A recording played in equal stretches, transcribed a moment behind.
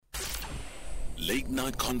Late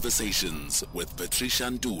Night Conversations with Patricia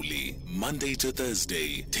Nduli, Monday to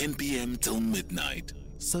Thursday, 10 p.m. till midnight.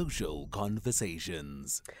 Social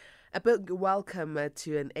Conversations. A big welcome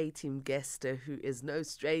to an A-team guest who is no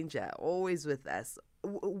stranger, always with us,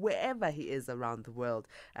 wherever he is around the world.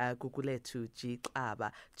 Gugulethu G,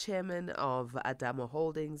 Xaba Chairman of Adamo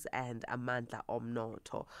Holdings, and Amandla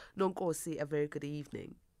Omnotho. Nonkosi, a very good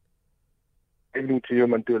evening. Evening to you,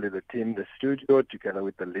 Mantuli, the team, the studio, together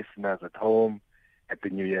with the listeners at home. Happy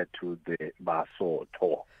New Year to the Baso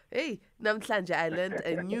tour. Hey, namhlanje I learned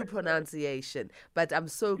a new pronunciation, but I'm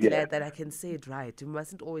so glad that I can say it right. We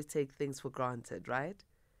mustn't always take things for granted, right?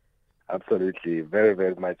 Absolutely. Very,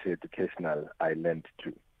 very much educational, I learned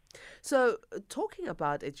too. So, talking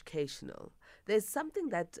about educational, there's something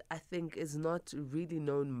that I think is not really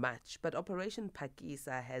known much, but Operation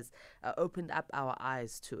Phakisa has opened up our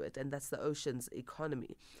eyes to it, and that's the ocean's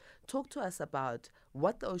economy. Talk to us about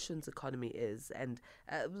what the ocean's economy is and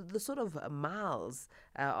the sort of miles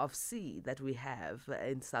of sea that we have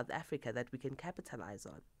in South Africa that we can capitalize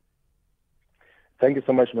on. Thank you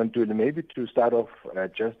so much, Mantuli. Maybe to start off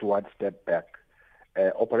just one step back.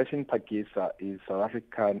 Operation Phakisa is South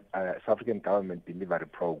African government delivery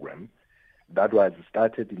program that was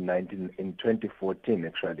started in 2014,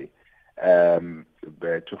 actually,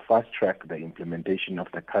 to fast track the implementation of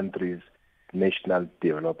the country's National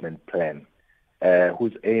Development Plan,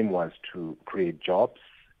 whose aim was to create jobs,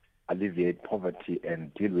 alleviate poverty,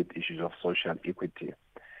 and deal with issues of social equity.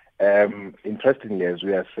 Interestingly, as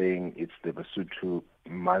we are saying, it's the Basotho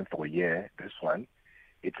month or year, this one.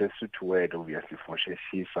 It's a Sotho word, obviously, for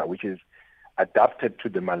Phakisa, which is adapted to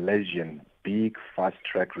the Malaysian big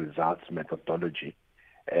fast-track results methodology.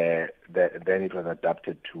 Then it was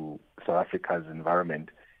adapted to South Africa's environment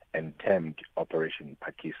and termed Operation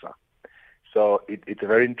Phakisa. So it's a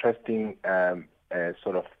very interesting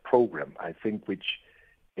sort of program, I think, which,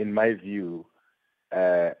 in my view,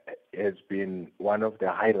 has been one of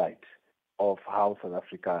the highlights of how South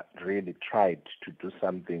Africa really tried to do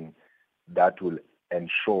something that will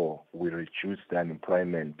ensure we reduce the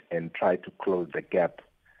unemployment and try to close the gap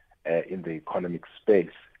in the economic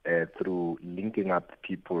space through linking up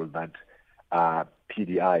people that are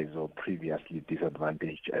PDIs or previously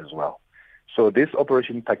disadvantaged as well. So this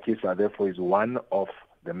Operation Phakisa, therefore, is one of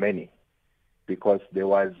the many, because there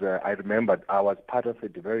was, I remember, I was part of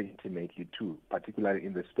it very intimately too, particularly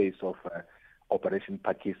in the space of Operation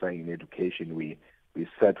Phakisa in education. We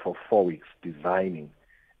sat for 4 weeks designing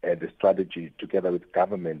the strategy together with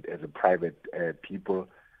government as a private people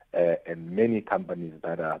and many companies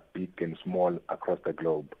that are big and small across the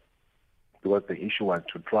globe. Because the issue was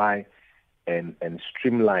to try and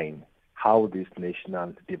streamline how this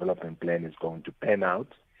national development plan is going to pan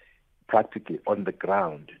out practically on the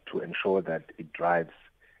ground to ensure that it drives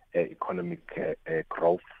economic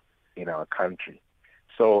growth in our country.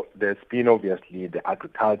 So there's been obviously the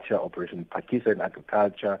agriculture, Operation Phakisa in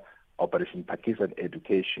agriculture, Operation Phakisa in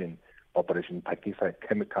education, Operation Phakisa in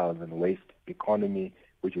chemicals and waste economy,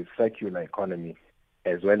 which is circular economy,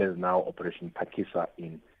 as well as now Operation Phakisa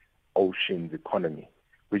in oceans economy,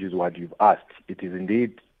 which is what you've asked. It is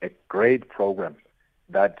indeed a great program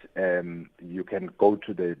that you can go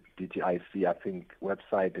to the DTIC, I think,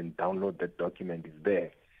 website and download that document. Is there.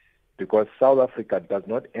 Because South Africa does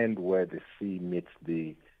not end where the sea meets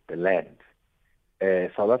the land.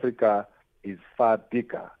 South Africa is far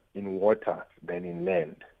bigger in water than in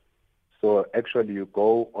land. So actually you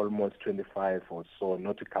go almost 25 or so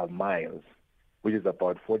nautical miles, which is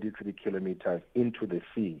about 43 kilometers into the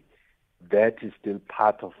sea. That is still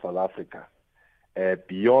part of South Africa.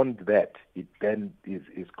 Beyond that, it then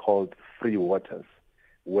is called free waters,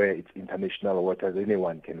 where it's international waters.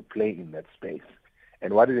 Anyone can play in that space.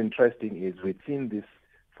 And what is interesting is within this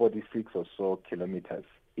 46 or so kilometers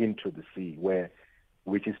into the sea,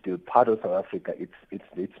 which is still part of South Africa,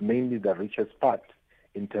 it's mainly the richest part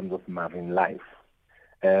in terms of marine life.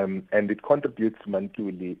 And it contributes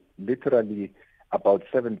monthly, literally about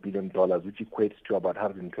 $7 billion, which equates to about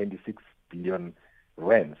 126 billion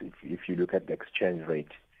rands if you look at the exchange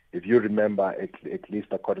rate. If you remember, at least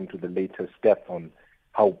according to the latest stats on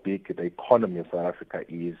how big the economy of South Africa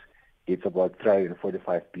is, it's about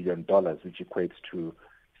 $345 billion, which equates to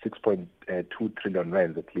 6.2 trillion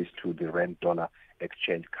rands, at least to the rand-dollar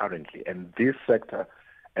exchange currently. And this sector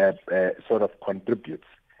sort of contributes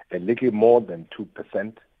a little more than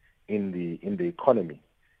 2% in the economy.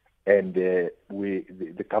 And the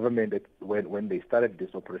government, when they started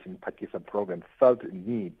this Operation Phakisa program, felt a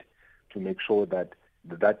need to make sure that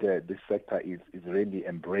this sector is really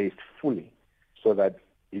embraced fully, so that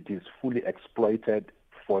it is fully exploited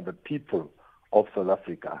for the people of South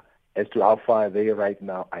Africa As to how far they are right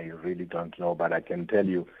now, I really don't know, but I can tell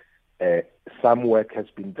you some work has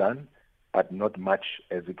been done, but not much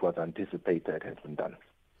as it was anticipated has been done.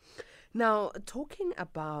 Now, talking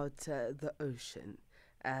about the ocean,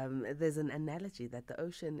 there's an analogy that the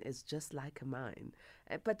ocean is just like a mine,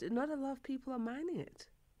 but not a lot of people are mining it.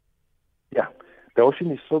 Yeah, the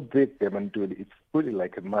ocean is so big, Amandla, it's really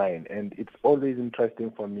like a mine, and it's always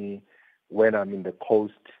interesting for me when I'm in the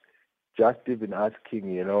coast, just even asking,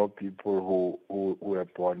 people who were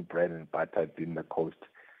born, bred, and battered in the coast.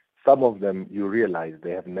 Some of them, you realize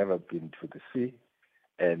they have never been to the sea,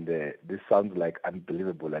 and this sounds like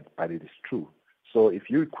unbelievable, but it is true. So if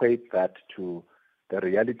you equate that to the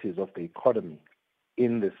realities of the economy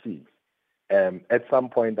in the sea, at some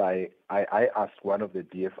point I asked one of the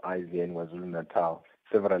DFIs here in KwaZulu-Natal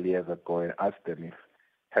several years ago and asked them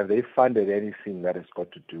have they funded anything that has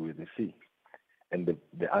got to do with the sea? And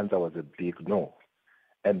the answer was a big no.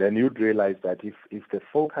 And then you'd realize that if the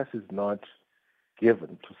focus is not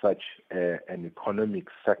given to such an economic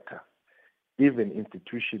sector, even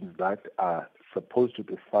institutions that are supposed to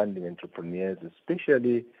be funding entrepreneurs,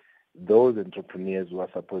 especially those entrepreneurs who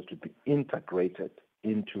are supposed to be integrated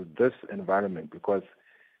into this environment, because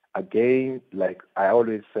again, like I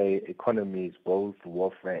always say, economy is both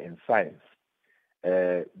warfare and science.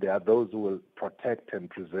 There are those who will protect and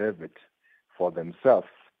preserve it for themselves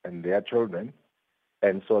and their children,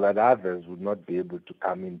 and so that others would not be able to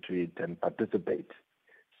come into it and participate.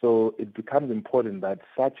 So it becomes important that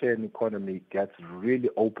such an economy gets really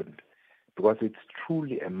opened, because it's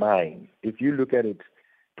truly a mine. If you look at it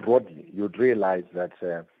broadly, you'd realize that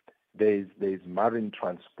there is marine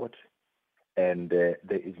transport and there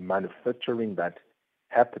is manufacturing that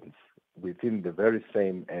happens within the very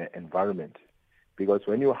same environment. Because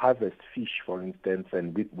when you harvest fish, for instance,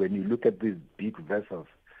 and when you look at these big vessels,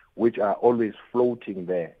 which are always floating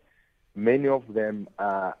there, many of them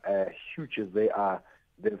are huge as they are.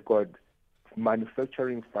 They've got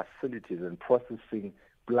manufacturing facilities and processing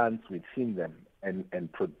plants within them, and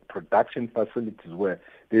production facilities where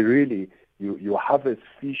they really, you harvest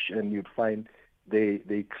fish and you'd find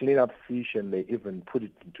they clean up fish and they even put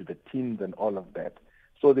it into the tins and all of that.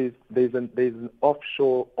 So there's an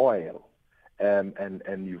offshore oil,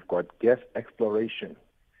 and you've got gas exploration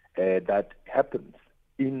that happens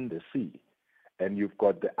in the sea, and you've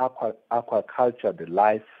got the aquaculture, the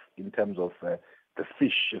life in terms of the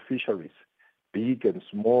fisheries, big and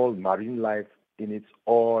small marine life in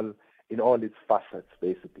all its facets,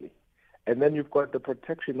 basically. And then you've got the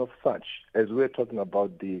protection of such, as we're talking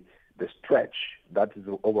about the stretch that is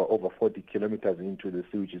over 40 kilometers into the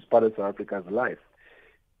sea, which is part of South Africa's life.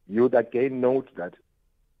 You'd again note that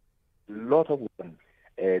a lot of work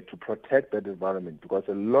to protect that environment, because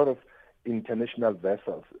a lot of international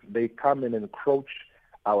vessels, they come and encroach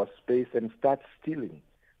our space and start stealing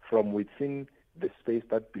from within the space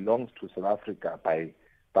that belongs to South Africa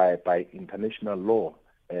by international law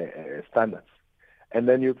standards. And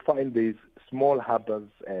then you find these small harbors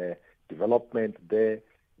development there.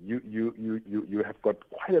 You have got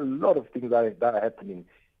quite a lot of things that are happening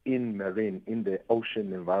in the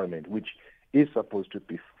ocean environment, which is supposed to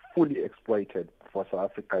be fully exploited for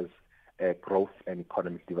South Africa's growth and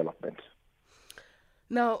economic development.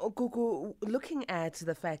 Now, Gugu, looking at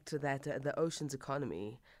the fact that the ocean's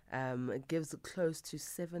economy gives close to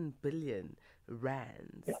 7 billion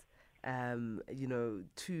rands,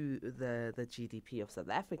 to the GDP of South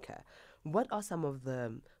Africa, what are some of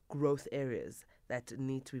the growth areas that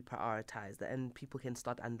need to be prioritized and people can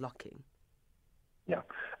start unlocking? Yeah,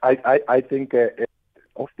 I think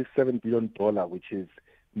of the $7 billion, which is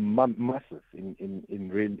massive in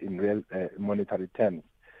real monetary terms,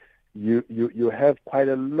 you have quite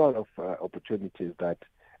a lot of opportunities that,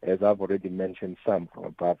 as I've already mentioned some from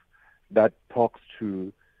above, that talks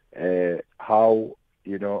to how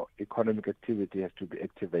economic activity has to be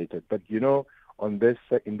activated. But in this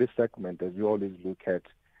segment, as we always look at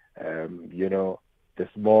the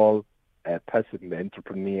small person, the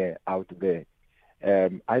entrepreneur out there,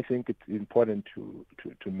 I think it's important to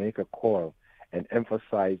make a call and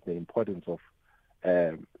emphasize the importance of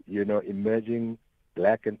emerging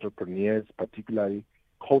Black entrepreneurs, particularly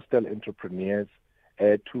coastal entrepreneurs,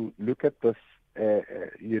 to look at this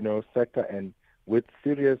sector and with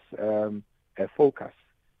serious focus,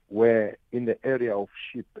 where in the area of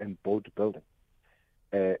ship and boat building,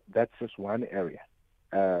 that's just one area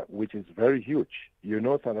which is very huge.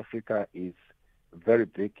 South Africa is very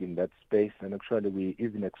big in that space, and actually we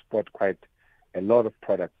even export quite a lot of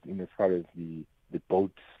products in as far as the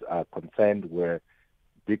boats are concerned, where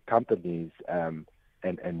big companies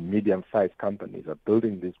and medium-sized companies are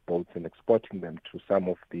building these boats and exporting them to some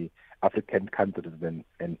of the African countries and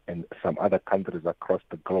some other countries across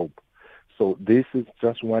the globe. So this is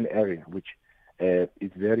just one area which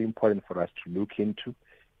is very important for us to look into.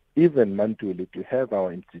 Even Mantuli, to have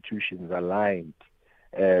our institutions aligned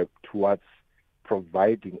towards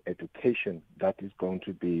providing education that is going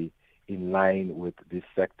to be in line with this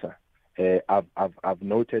sector. I've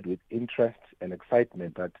noted with interest and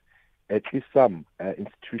excitement that at least some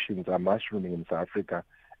institutions are mushrooming in South Africa,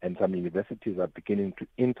 and some universities are beginning to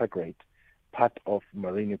integrate part of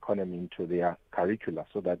marine economy into their curricula,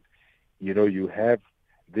 so that you have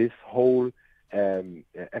this whole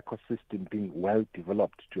ecosystem being well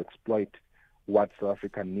developed to exploit what South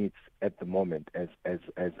Africa needs at the moment.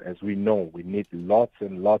 As we know, we need lots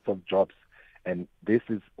and lots of jobs, and this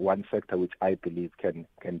is one sector which I believe can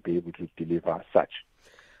be able to deliver such.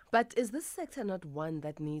 But is this sector not one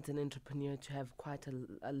that needs an entrepreneur to have quite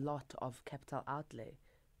a lot of capital outlay?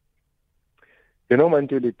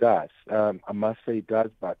 Mantuli, it does. I must say it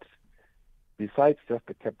does, but besides just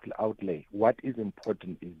the capital outlay, what is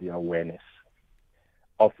important is the awareness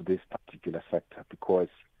of this particular sector, because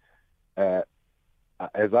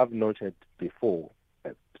as I've noted before,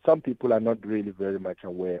 some people are not really very much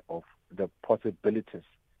aware of the possibilities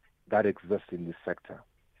that exist in this sector.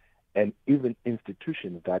 And even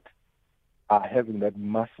institutions that are having that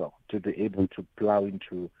muscle to be able to plow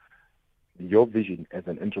into your vision as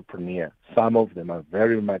an entrepreneur, some of them are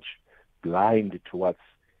very much blind towards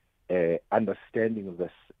understanding of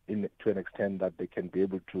this to an extent that they can be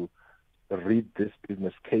able to read this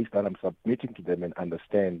business case that I'm submitting to them and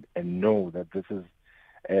understand and know that this is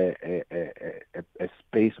a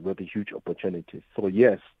space with a huge opportunity. So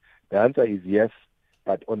yes, the answer is yes,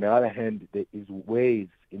 but on the other hand, there is ways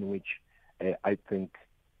in which I think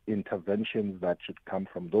interventions that should come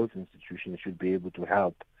from those institutions should be able to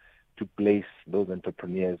help to place those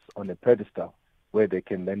entrepreneurs on a pedestal where they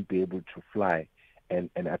can then be able to fly and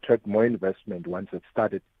attract more investment once it's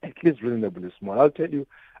started, at least reasonably small. I'll tell you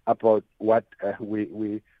about what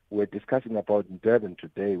we were discussing about in Durban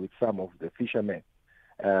today with some of the fishermen.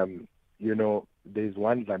 There's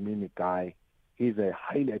one Dlamini guy. He's a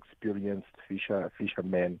highly experienced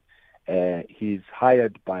fisherman. He's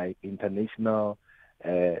hired by international,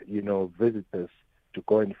 visitors to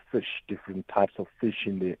go and fish different types of fish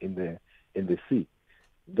in the sea.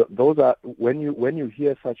 Those are when you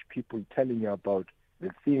hear such people telling you about the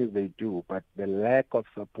things they do, but the lack of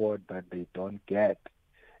support that they don't get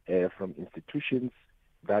from institutions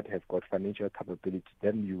that have got financial capability,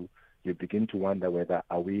 then you begin to wonder whether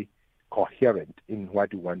are we coherent in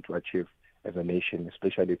what we want to achieve as a nation,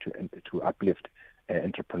 especially to uplift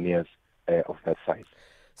entrepreneurs of that size.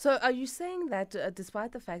 So are you saying that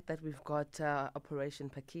despite the fact that we've got Operation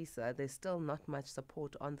Phakisa, there's still not much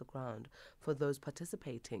support on the ground for those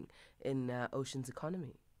participating in Ocean's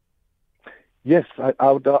economy? Yes,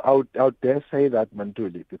 I would dare say that,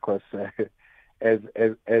 Manduli, because as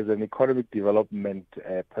an economic development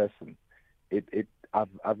person,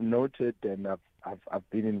 I've noted and I've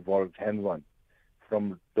been involved hands-on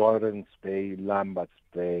from Dorrans Bay, Lambert's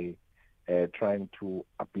Bay, trying to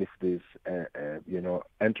uplift these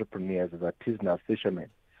entrepreneurs as artisanal fishermen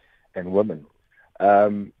and women.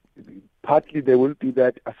 Partly there will be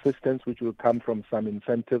that assistance which will come from some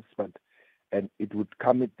incentives, and it would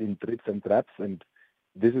come in drips and drabs. And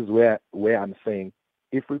this is where I'm saying,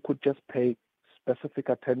 if we could just pay specific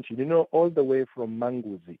attention, all the way from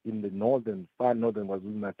Manguzi in the far northern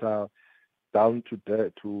KwaZulu-Natal, down to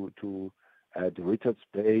the Richards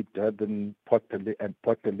Bay, Durban, Port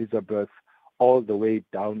Elizabeth, all the way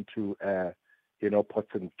down to Port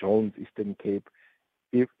St. John's, Eastern Cape.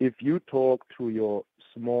 If you talk to your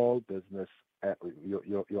small business,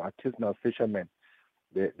 your artisanal fishermen,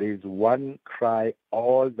 there is one cry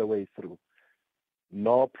all the way through: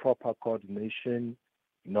 no proper coordination,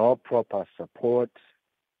 no proper support.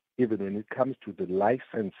 Even when it comes to the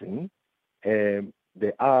licensing, there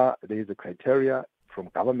is a criteria from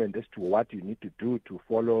government as to what you need to do to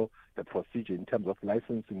follow the procedure in terms of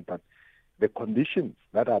licensing, but the conditions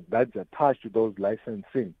that are attached to those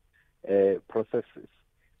licensing processes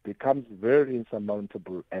becomes very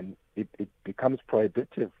insurmountable, and it becomes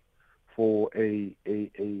prohibitive for an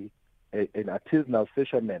artisanal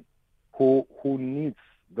fisherman who needs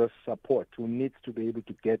the support, who needs to be able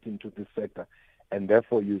to get into this sector. And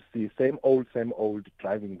therefore you see same old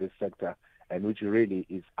driving this sector, and which really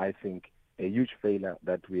is, I think, a huge failure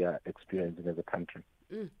that we are experiencing as a country.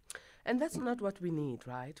 And that's not what we need,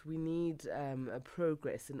 right? We need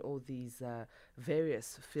progress in all these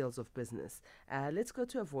various fields of business. Let's go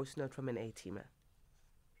to a voice note from an A-teamer.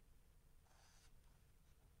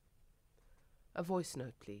 A voice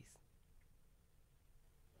note, please.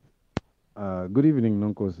 Good evening,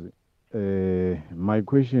 Nonkosi. My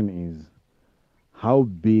question is, how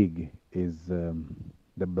big is the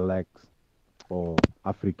blacks or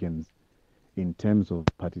Africans in terms of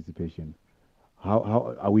participation?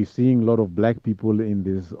 How are we seeing a lot of black people in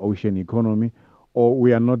this ocean economy, or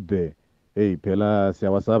we are not there? Hey, phela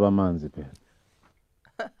siyawasaba amanzi phela.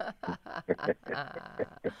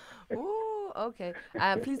 Oh, okay.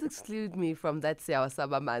 Please exclude me from that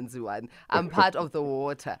Siawasaba Manzi one. I'm part of the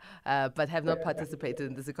water, but have not participated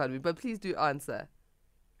in this economy. But please do answer.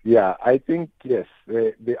 Yeah, I think yes.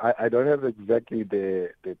 I don't have exactly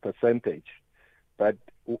the percentage, but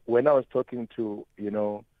when I was talking to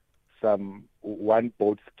one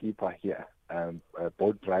boat skipper here, a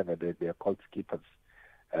boat driver, they are called skippers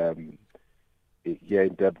here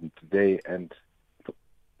in Durban today, and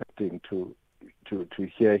to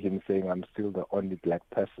hear him saying I'm still the only black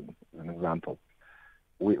person, as an example.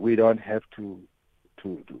 We don't have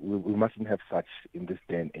we mustn't have such in this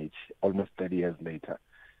day and age, almost 30 years later,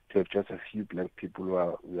 to have just a few black people who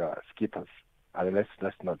are skippers.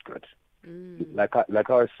 That's not good. Like I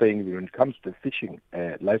was saying, when it comes to fishing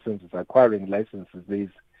licenses, acquiring licenses, there's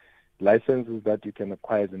licenses that you can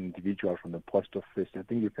acquire as an individual from the post office. I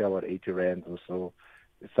think you pay about 80 rands or so.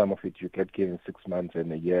 Some of it you get given 6 months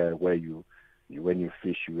and a year, where when you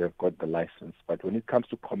fish, you have got the license. But when it comes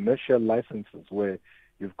to commercial licenses, where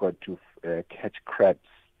you've got to catch crabs,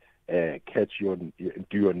 do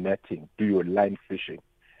your netting, do your line fishing,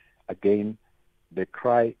 again, the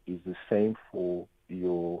cry is the same for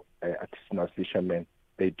your artisanal fishermen.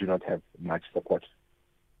 They do not have much support.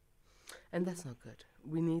 And that's not good.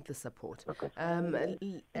 We need the support. Okay.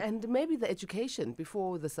 And maybe the education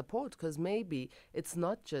before the support, because maybe it's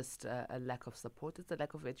not just a lack of support, it's a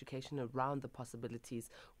lack of education around the possibilities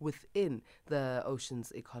within the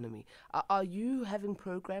ocean's economy. Are you having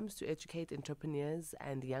programs to educate entrepreneurs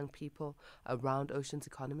and young people around ocean's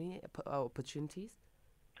economy opportunities?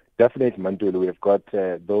 Definitely, Mandulu. We've got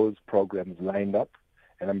those programs lined up,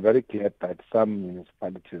 and I'm very glad that some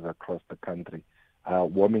municipalities across the country are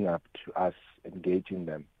warming up to us engaging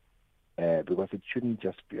them, because it shouldn't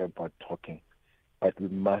just be about talking, but we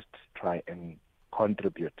must try and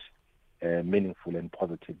contribute meaningful and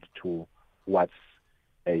positive to what's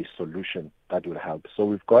a solution that will help. So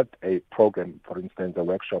we've got a program, for instance, a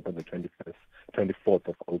workshop on the 24th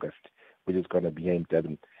of August, which is going to be here in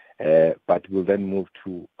Durban. But we'll then move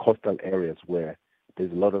to coastal areas where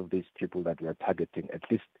there's a lot of these people that we are targeting, at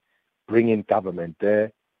least bring in government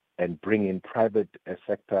there and bring in private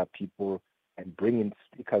sector people and bring in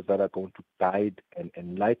speakers that are going to guide and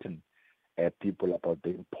enlighten people about the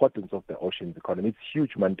importance of the ocean's economy. It's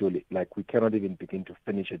huge, Manduli. Like, we cannot even begin to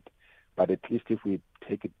finish it. But at least if we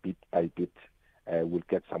take it bit by bit, we'll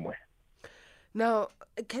get somewhere. Now,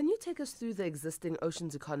 can you take us through the existing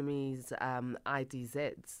oceans economies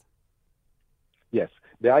IDZs? Yes,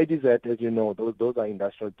 the IDZ, as you know, those are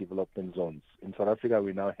industrial development zones. In South Africa,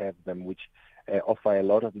 we now have them, which offer a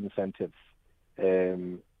lot of incentives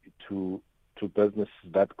to businesses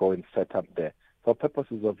that go and set up there for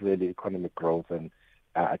purposes of really economic growth and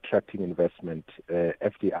attracting investment,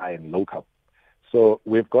 FDI and local. So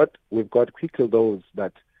we've got quickly those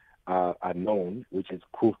that are known, which is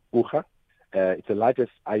Gugulethu. It's the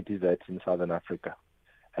largest IDZ in Southern Africa,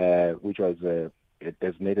 which was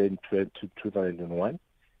designated in 2001,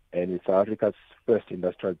 and it's South Africa's first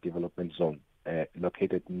industrial development zone,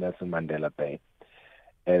 located in Nelson Mandela Bay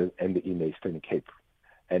and in the Eastern Cape,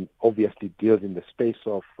 and obviously deals in the space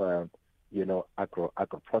of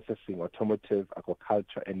agro-processing, automotive,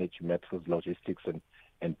 aquaculture, energy, metals, logistics,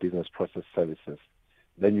 and business process services.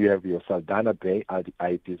 Then you have your Saldanha Bay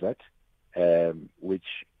IDZ, which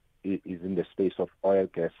is in the space of oil,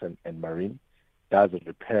 gas, and marine, does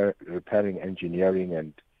repairing, engineering,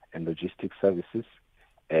 and logistics services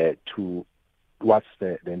to what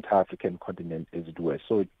the entire African continent is doing.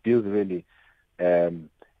 So it deals really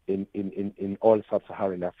in all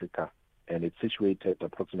sub-Saharan Africa, and it's situated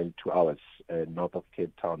approximately 2 hours north of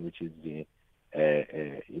Cape Town, which is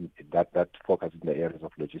that focuses in the areas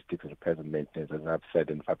of logistics, repairs and maintenance, as I've said,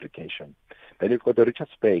 and fabrication. Then you've got the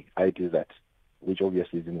Richards Bay IDZ, which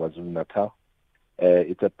obviously is in KwaZulu-Natal.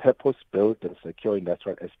 It's a purpose-built and secure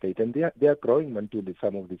industrial estate, and they are growing into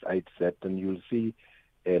some of these IDZ, and you'll see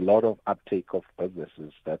a lot of uptake of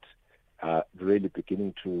businesses that are really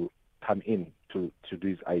beginning to come in to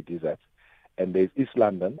these IDZ. And there's East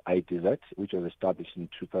London IDZ, which was established in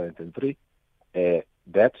 2003.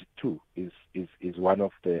 That too is one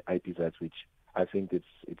of the IDZs which I think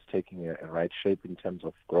it's taking a right shape in terms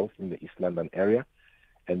of growth in the East London area.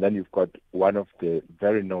 And then you've got one of the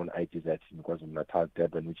very known ITZs in KwaZulu-Natal,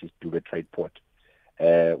 Durban, which is Dube Trade Port,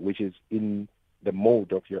 which is in the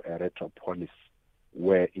mode of your retropolis,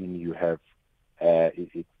 wherein you have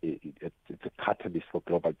it's a catalyst for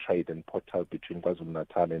global trade and portal between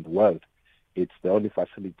KwaZulu-Natal and the world. It's the only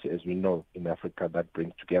facility, as we know, in Africa that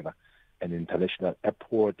brings together an international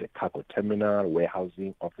airport, a cargo terminal,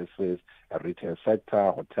 warehousing, offices, a retail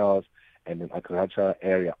sector, hotels, and an agricultural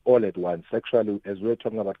area all at once. Actually, as we were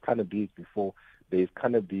talking about cannabis before, there is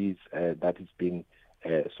cannabis that is being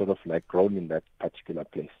sort of like grown in that particular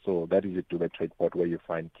place. So that is a Dube Trade Port where you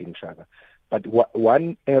find King Shaka. But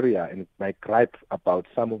one area, and my gripe about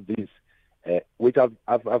some of these, which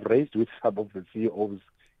I've raised with some of the CEOs,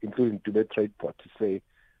 including Dube Trade Port, to say,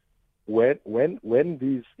 when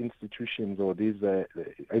these institutions or these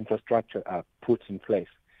infrastructure are put in place,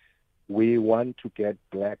 we want to get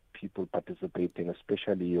black people participating,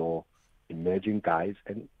 especially your emerging guys,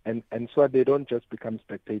 and so they don't just become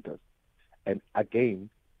spectators. And again,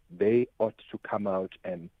 they ought to come out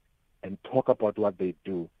and talk about what they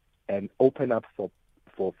do and open up for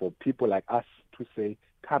people like us to say,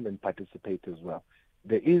 come and participate as well.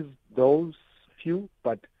 There is those few,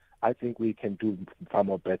 but I think we can do far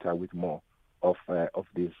more better with more of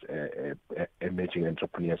these emerging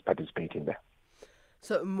entrepreneurs participating there.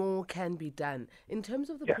 So more can be done. In terms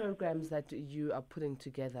of the programs that you are putting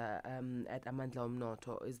together at Amandla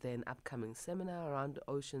Omnotho, is there an upcoming seminar around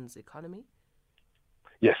oceans economy?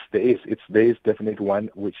 Yes, there is. There is definitely one,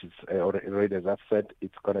 which is already, as I've said,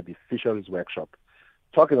 it's going to be fisheries workshop.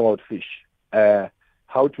 Talking about fish,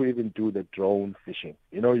 how to even do the drone fishing.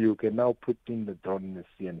 You know, you can now put in the drone in the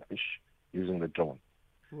sea and fish using the drone.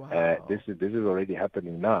 Wow. This is already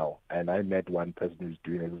happening now, and I met one person who's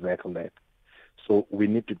doing exactly that. So we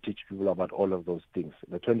need to teach people about all of those things.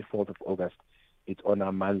 The 24th of August, it's on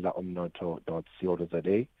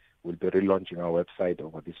amandlaomnotho.co.za. We'll be relaunching our website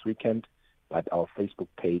over this weekend, but our Facebook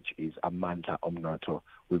page is Amandla Omnotho.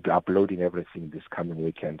 We'll be uploading everything this coming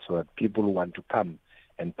weekend so that people who want to come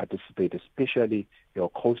and participate, especially your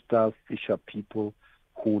coastal fisher people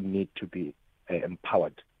who need to be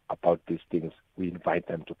empowered about these things, we invite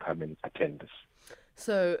them to come and attend this.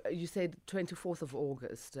 So you said 24th of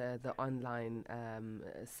August, the online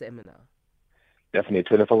seminar.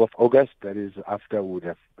 Definitely, 24th of August. That is after we would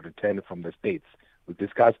have returned from the States. We'll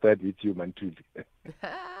discuss that with you, Mantuli.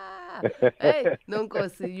 Hey,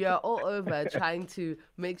 Nonkosi, you are all over trying to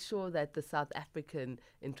make sure that the South African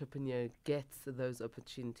entrepreneur gets those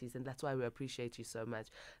opportunities, and that's why we appreciate you so much.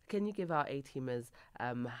 Can you give our A-teamers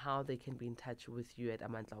how they can be in touch with you at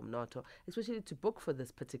Amandla Omnotho, especially to book for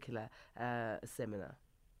this particular seminar?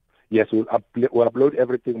 Yes, we'll upload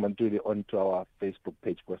everything, Mantuli, onto our Facebook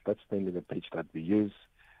page, because that's mainly the page that we use,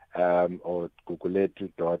 or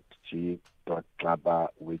Gugulethu G.Xaba,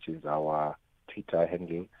 which is our Twitter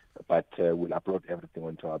handle. But we'll upload everything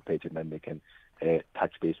onto our page, and then they can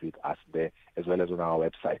touch base with us there, as well as on our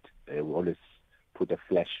website. We always put a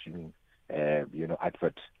flashing,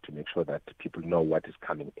 advert to make sure that people know what is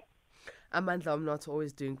coming in. Amandla Omnotho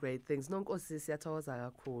always doing great things. Nonkosi,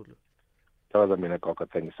 siyathokoza kakhulu.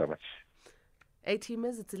 Thank you so much.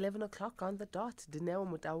 A-teamers, it's 11 o'clock on the dot. Dineo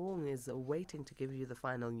Mutawung is waiting to give you the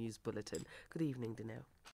final news bulletin. Good evening, Dineo.